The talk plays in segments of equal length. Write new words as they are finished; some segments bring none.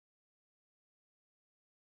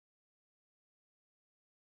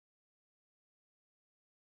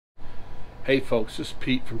Hey folks, this is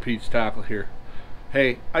Pete from Pete's Tackle here.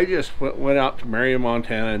 Hey, I just went out to Marion,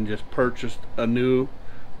 Montana and just purchased a new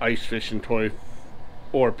ice fishing toy,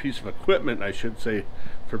 or piece of equipment I should say,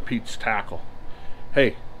 for Pete's Tackle.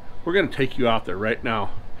 Hey, we're going to take you out there right now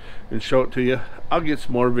and show it to you. I'll get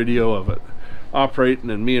some more video of it operating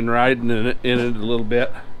and me and riding in it a little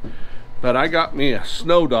bit. But I got me a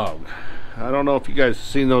Snowdog. I don't know if you guys have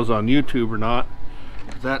seen those on YouTube or not,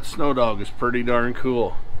 but that Snowdog is pretty darn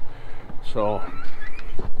cool. So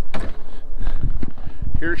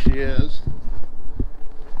here she is.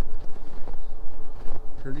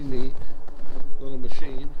 Pretty neat little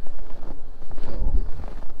machine. So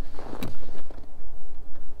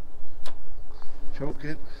choke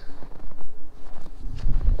it,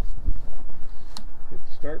 hit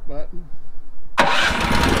the start button.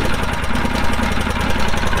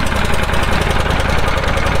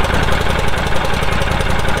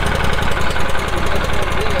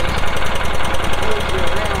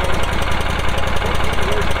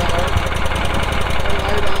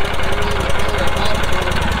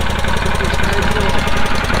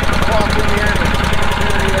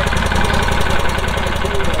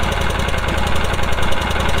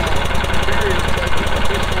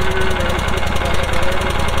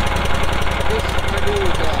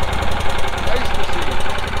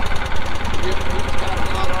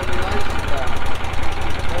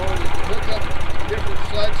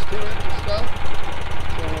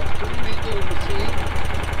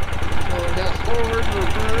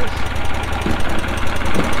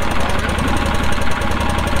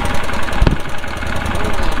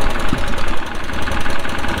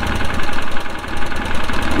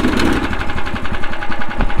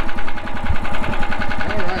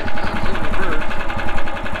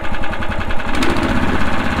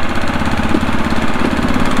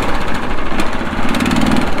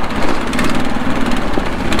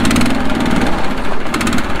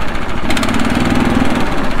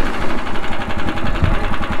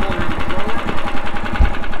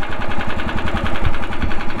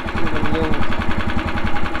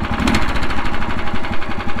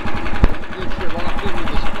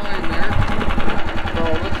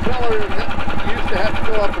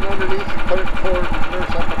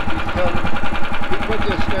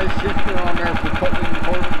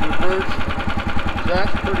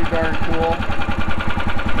 That's pretty darn cool.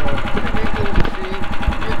 So, pretty neat little machine.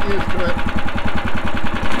 Get used to it.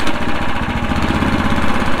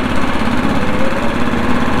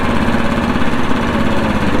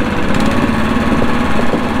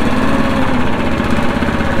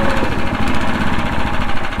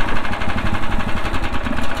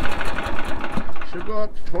 Should go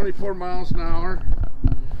up to 24 miles an hour.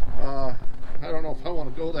 I don't know if I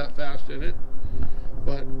want to go that fast in it,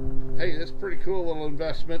 but hey, that's a pretty cool little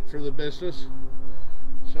investment for the business.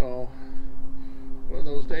 So one of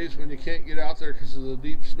those days when you can't get out there because of the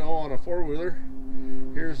deep snow on a four-wheeler,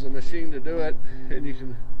 here's the machine to do it. And you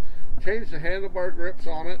can change the handlebar grips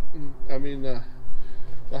on it, and I mean the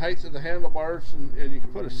height of the handlebars, and you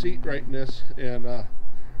can put a seat right in this and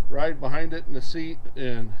ride behind it in the seat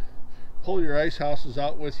and pull your ice houses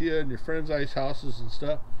out with you and your friends' ice houses and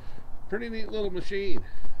stuff. Pretty neat little machine.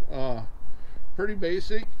 Pretty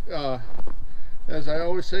basic. As I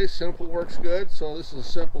always say, simple works good. So this is a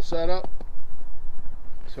simple setup.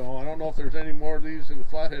 So I don't know if there's any more of these in the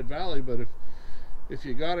Flathead Valley, but if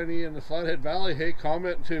you got any in the Flathead Valley, hey,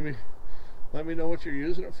 comment to me. Let me know what you're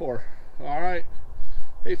using it for. All right.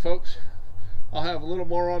 Hey folks, I'll have a little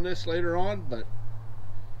more on this later on, but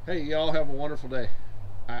hey, y'all have a wonderful day.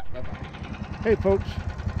 All right, bye-bye. Hey folks,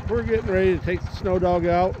 we're getting ready to take the Snowdog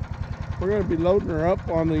out. We're going to be loading her up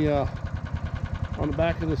on the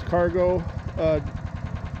back of this cargo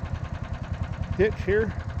hitch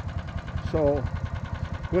here. So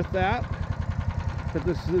with that, but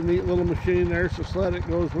this is a neat little machine. There's the sled it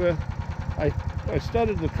goes with. I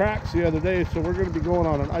studied the tracks the other day, so we're going to be going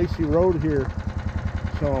on an icy road here.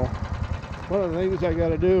 So one of the things I got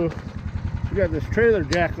to do is we got this trailer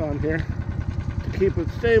jack on here to keep it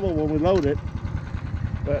stable when we load it.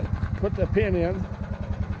 But put the pin in.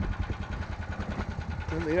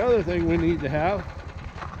 And the other thing we need to have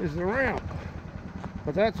is the ramp.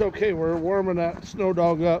 But that's okay, we're warming that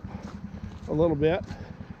Snowdog up a little bit.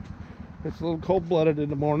 It's a little cold-blooded in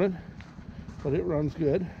the morning, but it runs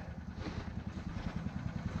good.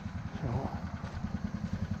 So,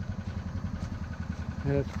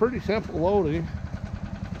 and it's pretty simple loading.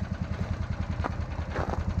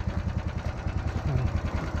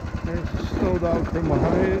 There's the Snowdog from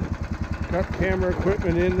behind. Got camera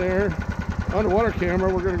equipment in there. Underwater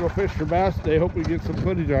camera. We're going to go fish for bass today. Hope we get some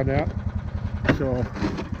footage on that. So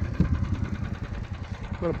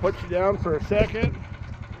I'm going to put you down for a second.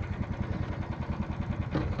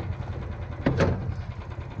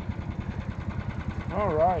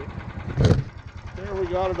 All right. There, we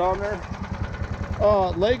got it on there.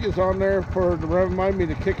 Leg is on there to remind me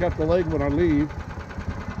to kick up the leg when I leave.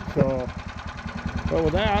 So, but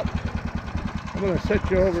with that, I'm going to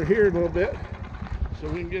set you over here a little bit so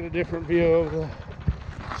we can get a different view of the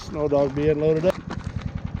Snowdog being loaded up.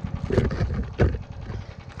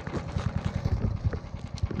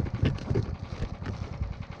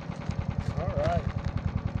 All right.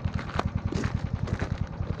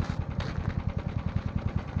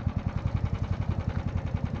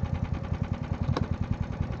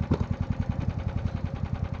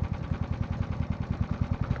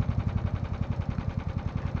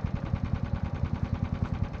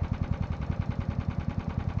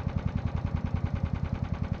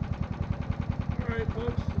 Alright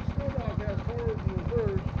folks, the Snowdog has forward and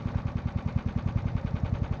reverse.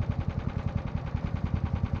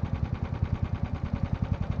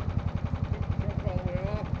 Truck all the way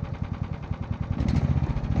off.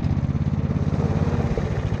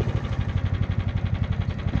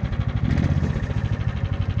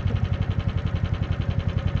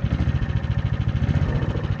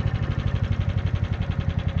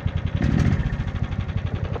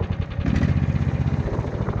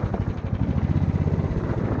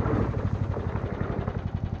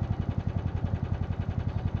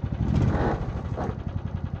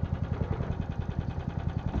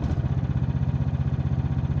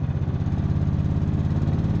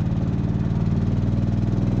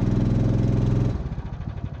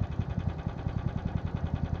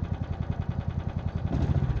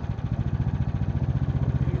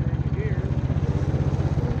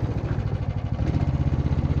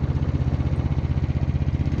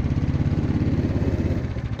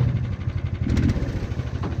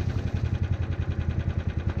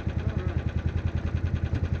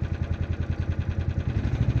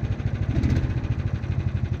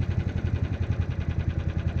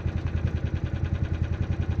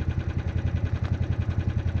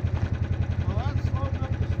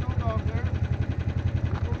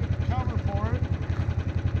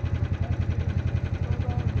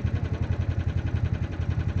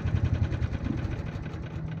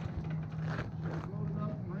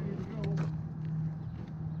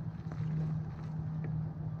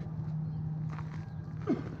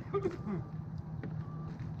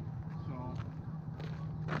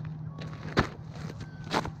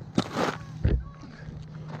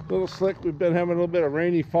 Little slick. We've been having a little bit of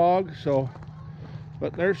rainy fog, so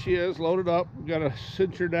but there she is, loaded up. We've got to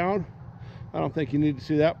cinch her down. I don't think you need to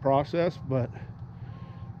see that process, but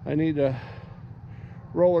I need to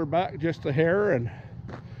roll her back just a hair and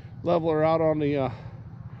level her out on the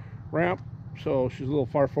ramp, so she's a little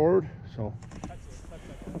far forward. So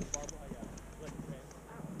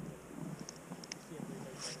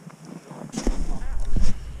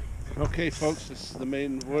okay folks, this is the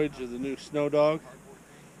maiden voyage of the new Snowdog,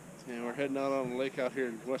 and we're heading out on the lake out here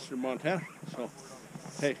in western Montana. So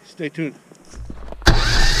hey, stay tuned.